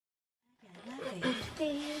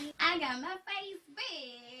got my face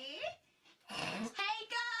big. Hey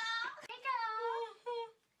girl. Hey girl.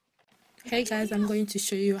 Hey guys, I'm going to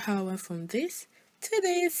show you how I went from this to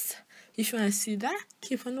this. If you want to see that,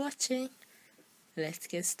 keep on watching. Let's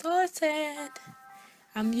get started.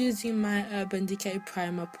 I'm using my Urban Decay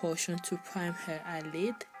primer portion to prime her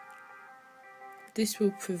eyelid. This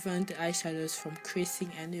will prevent the eyeshadows from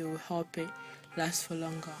creasing and it will help it last for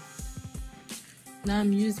longer. Now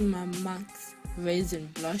I'm using my MAC's Raisin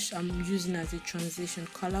blush. I'm using as a transition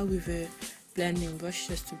color with a blending brush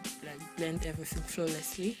just to blend everything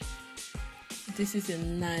flawlessly. This is a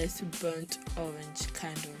nice burnt orange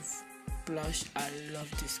kind of blush. I love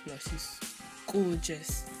this blush. It's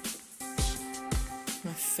gorgeous.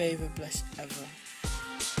 My favorite blush ever.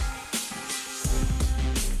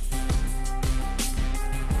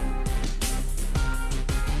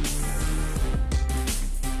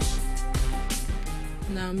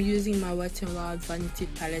 Now I'm using my Wet n Wild Vanity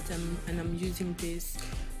palette and I'm using this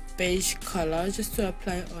beige color just to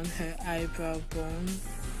apply on her eyebrow bone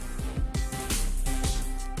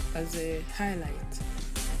as a highlight.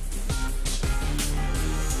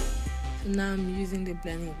 So now I'm using the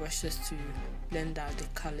blending brush just to blend out the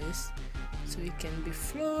colors so it can be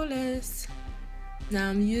flawless. Now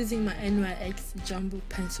I'm using my NYX Jumbo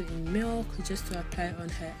Pencil in Milk just to apply on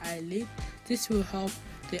her eyelid. This will help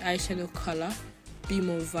the eyeshadow color be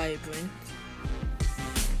more vibrant.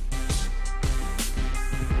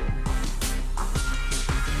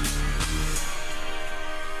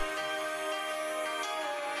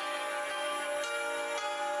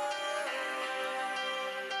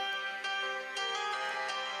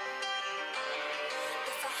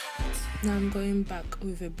 Now I'm going back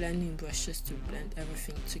with a blending brush just to blend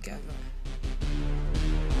everything together.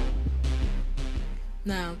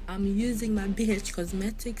 Now I'm using my BH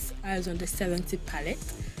Cosmetics Eyes on the 70 palette.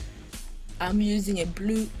 I'm using a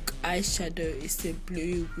blue eyeshadow. It's a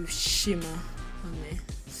blue with shimmer on it,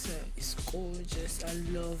 so it's gorgeous. I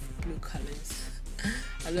love blue colors.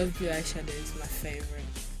 I love blue eyeshadow. It's my favorite.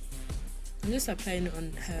 I'm just applying it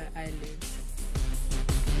on her eyelid.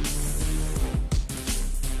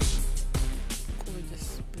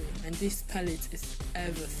 Gorgeous blue, and this palette is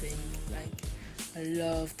everything. Like, I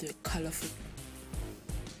love the colorful.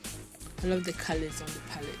 I love the colors on the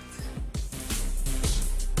palette.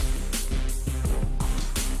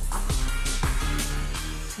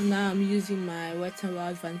 So now I'm using my Wet n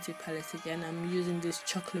Wild Vanity palette again. I'm using this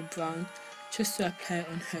chocolate brown just to apply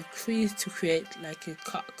on her crease to create like a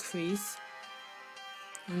cut crease.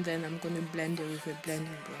 And then I'm going to blend it with a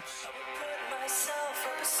blending brush.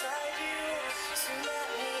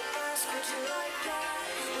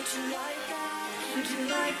 Would you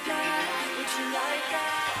like that? Would you like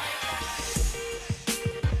that?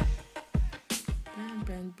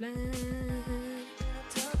 Blend, blend, blend.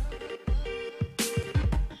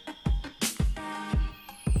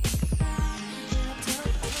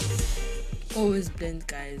 Always blend,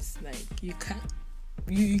 guys. Like,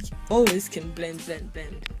 you always can blend.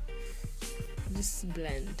 Just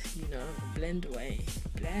blend, you know, blend away,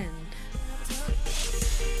 blend.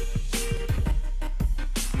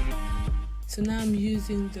 So now I'm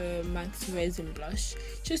using the MAC's Raisin blush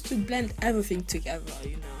just to blend everything together,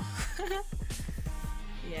 you know.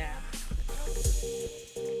 Yeah.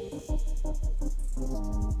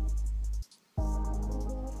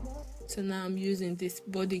 So now I'm using this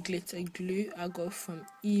body glitter glue I got from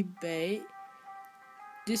eBay.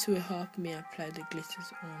 This will help me apply the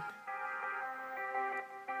glitters on.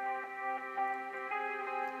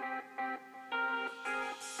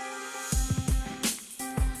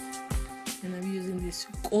 And I'm using these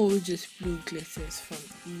gorgeous blue glitters from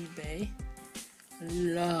eBay. I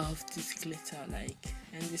love this glitter, like,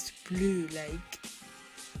 and this blue, like,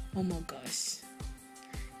 oh my gosh,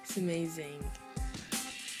 it's amazing.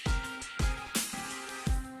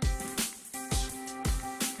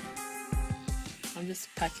 I'm just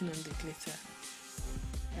packing on the glitter,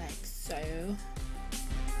 like so.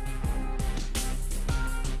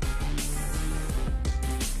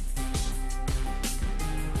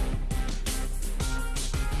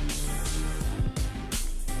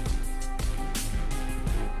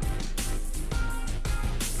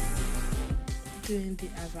 Doing the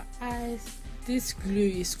other eyes. This glue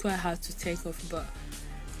is quite hard to take off, but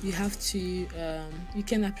you have to you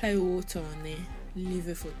can apply water on it, leave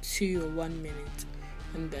it for 2 or 1 minute,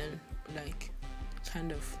 and then like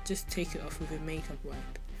kind of just take it off with a makeup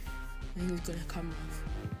wipe and it's gonna come off.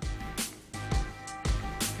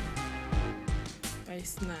 But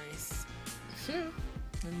it's nice.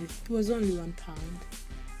 And it was only £1,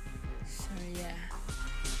 so yeah.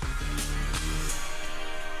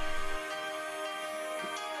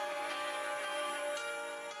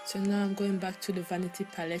 So now I'm going back to the Vanity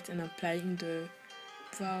palette and applying the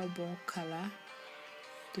brow bone color,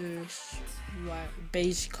 the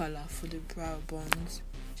beige color for the brow bones,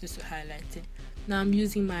 just to highlight it. Now I'm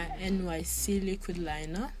using my NYC liquid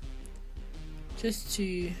liner just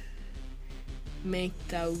to make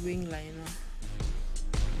that wing liner.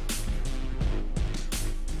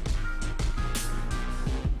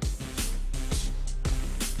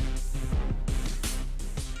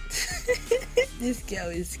 This girl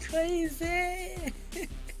is crazy.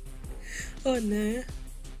 Oh no.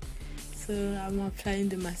 So I'm applying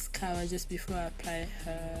the mascara just before I apply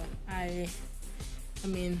her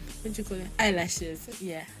what do you call it? Eyelashes.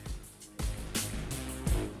 Yeah.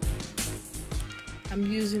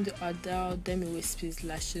 I'm using the Ardell Demi Wispies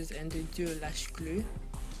lashes and the Duo Lash Glue.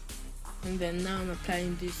 And then now I'm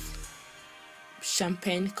applying this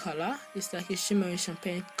champagne color. It's like a shimmery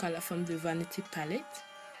champagne color from the Vanity palette.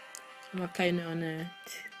 I'm applying it on a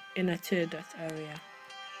inner tear dot area.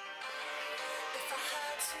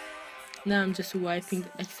 Now I'm just wiping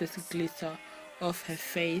the excess glitter off her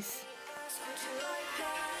face.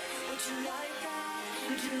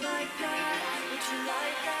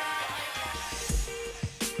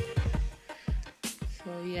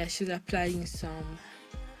 So yeah, she's applying some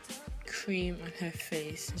cream on her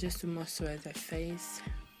face just to moisturize her face.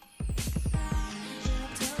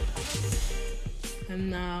 And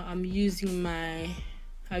now I'm using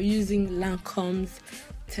Lancôme's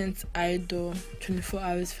Teint Idole 24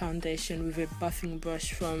 Hours Foundation with a buffing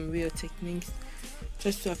brush from Real Techniques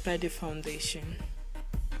just to apply the foundation.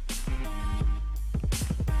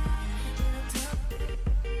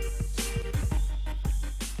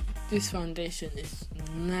 This foundation is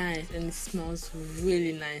nice and it smells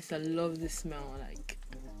really nice. I love the smell. Like,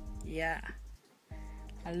 yeah,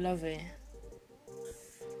 I love it.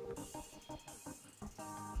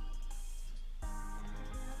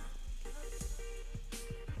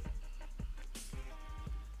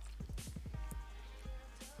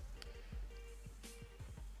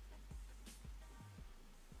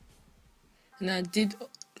 And I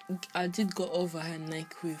did go over her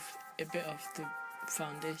neck with a bit of the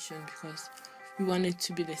foundation because we want it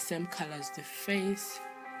to be the same color as the face.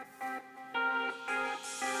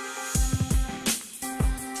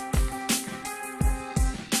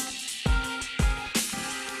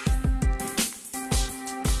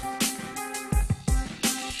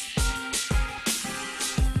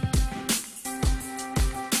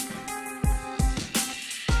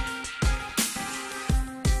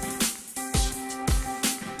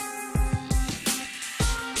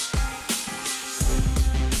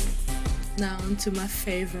 Now onto my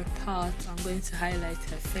favorite part. I'm going to highlight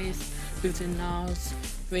her face with the Nars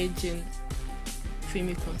Radiant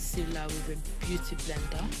Creamy Concealer with a beauty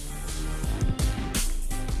blender.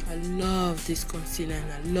 I love this concealer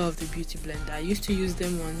and I love the beauty blender. I used to use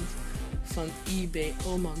them ones from eBay.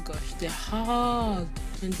 Oh my gosh, they're hard,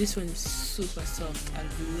 and this one is super soft. I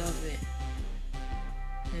love it,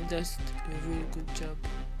 and it does a really good job,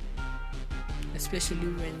 especially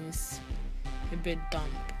when it's a bit damp.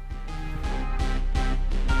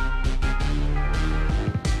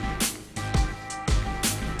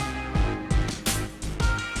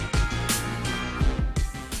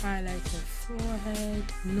 Highlight her forehead,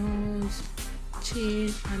 nose,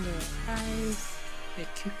 chin, under her eyes, her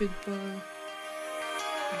cupid bow.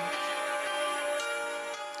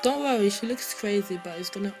 Don't worry, she looks crazy, but it's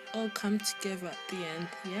gonna all come together at the end,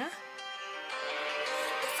 yeah?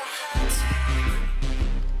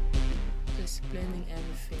 Just blending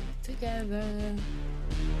everything together.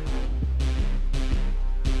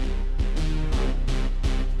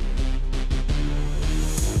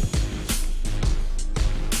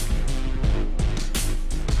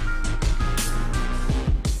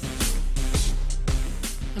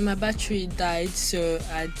 My battery died, so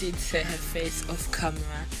I did set her face off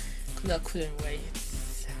camera because I couldn't wait.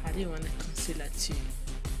 I didn't want the concealer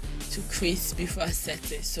to crease before I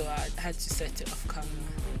set it, so I had to set it off camera.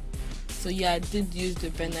 So yeah, I did use the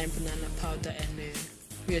Banana powder and the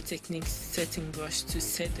Real Techniques setting brush to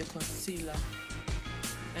set the concealer,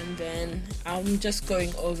 and then I'm just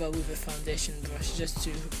going over with a foundation brush just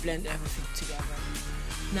to blend everything together.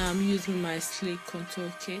 Now I'm using my Sleek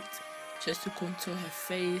contour kit just to contour her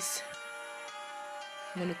face.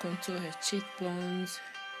 I'm going to contour her cheekbones,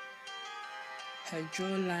 her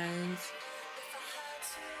jawlines,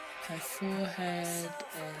 her forehead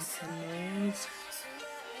and her nose,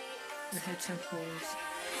 and her temples.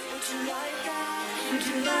 Would you like that? Would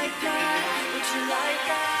you like that? Would you like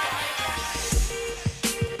that?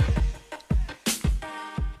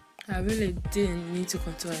 I really didn't need to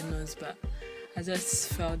contour her nose, but I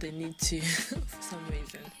just felt the need to for some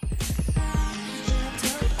reason.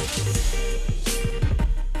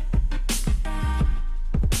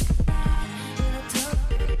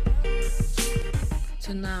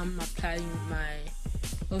 So now I'm applying my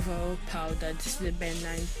overall powder. This is the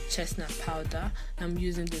benign chestnut powder. I'm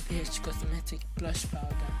using the BH Cosmetic blush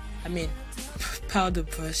powder. I mean powder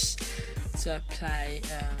brush to apply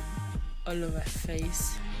all over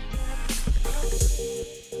face.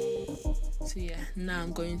 So yeah, now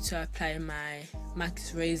I'm going to apply my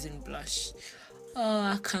MAC's Raisin blush. Oh,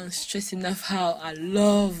 I can't stress enough how I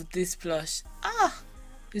love this blush.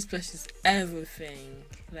 This blush is everything.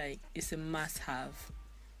 Like, it's a must-have.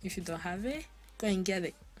 If you don't have it, go and get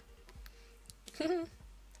it.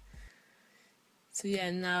 So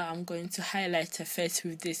yeah, now I'm going to highlight her face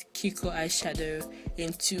with this Kiko eyeshadow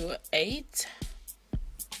in 208.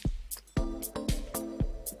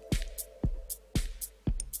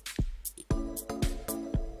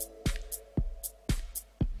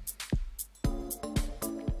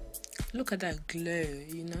 Look at that glow,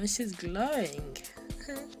 you know, she's glowing.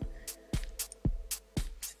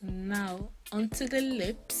 So now onto the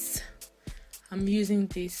lips. I'm using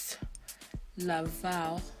this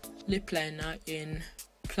Laval lipliner in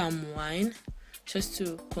Plum wine just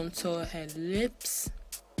to contour her lips.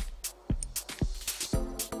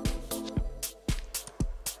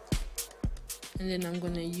 And then I'm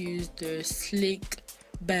gonna use the Sleek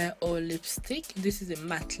Bare All lipstick. This is a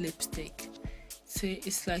matte lipstick. So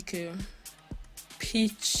it's like a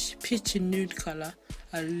peachy nude color.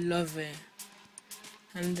 I love it.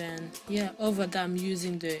 And then yeah, over that I'm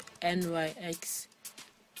using the NYX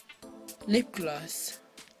lip gloss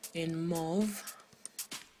in Mauve.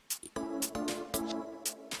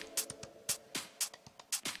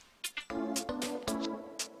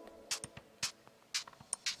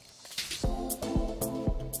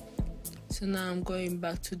 So now I'm going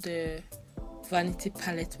back to the Vanity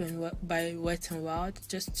palette by Wet n Wild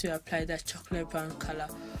just to apply that chocolate brown color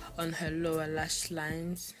on her lower lash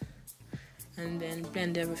lines and then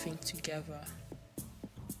blend everything together.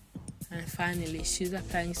 And finally she's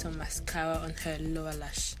applying some mascara on her lower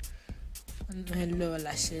lashes.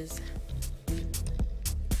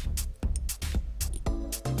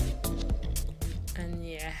 And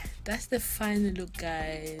yeah, that's the final look,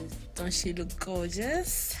 guys. Don't she look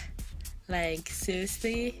gorgeous? Like,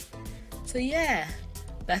 seriously? So yeah,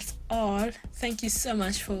 that's all. Thank you so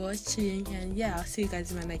much for watching, and yeah, I'll see you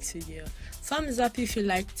guys in my next video. Thumbs up if you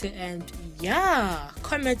liked it, and yeah,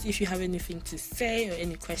 comment if you have anything to say or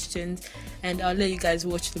any questions, and I'll let you guys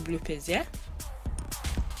watch the bloopers. Yeah.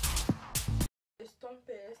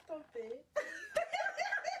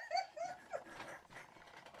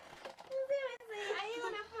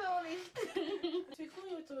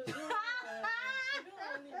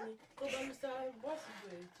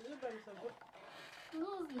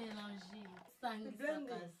 L'ose mélanger.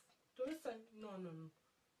 Non.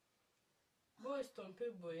 Bon,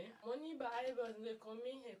 estomper, boy. Moni ba ay bazne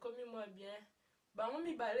komi moi bien. Ba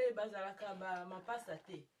momi bale bazalaka ba ma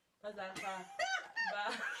pasate. Bazalaka ba.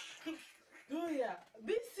 Do ya.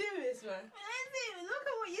 Be serious, man. Look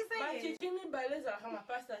at what you're saying. Ma kiki mi bale zalaka ma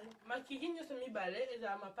pasate. Ma kiki nyoso mi bale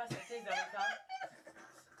za ma pasate zalaka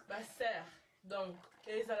ba serre. Donc,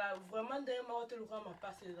 et ça a vraiment des mots de ma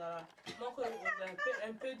passe là. Donc,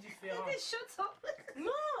 un peu différent. Shut up.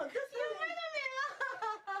 No, just You're making me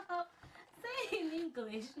laugh. Say in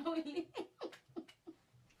English.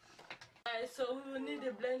 So we will need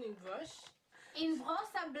a blending brush. Une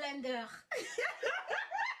brosse à blender.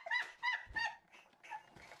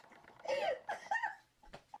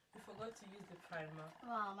 We forgot to use the primer.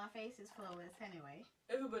 Well, my face is flawless anyway.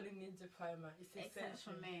 Everybody needs a primer. It's Except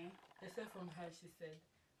essential. for me. Except from her, she said.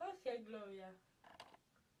 Okay, Gloria.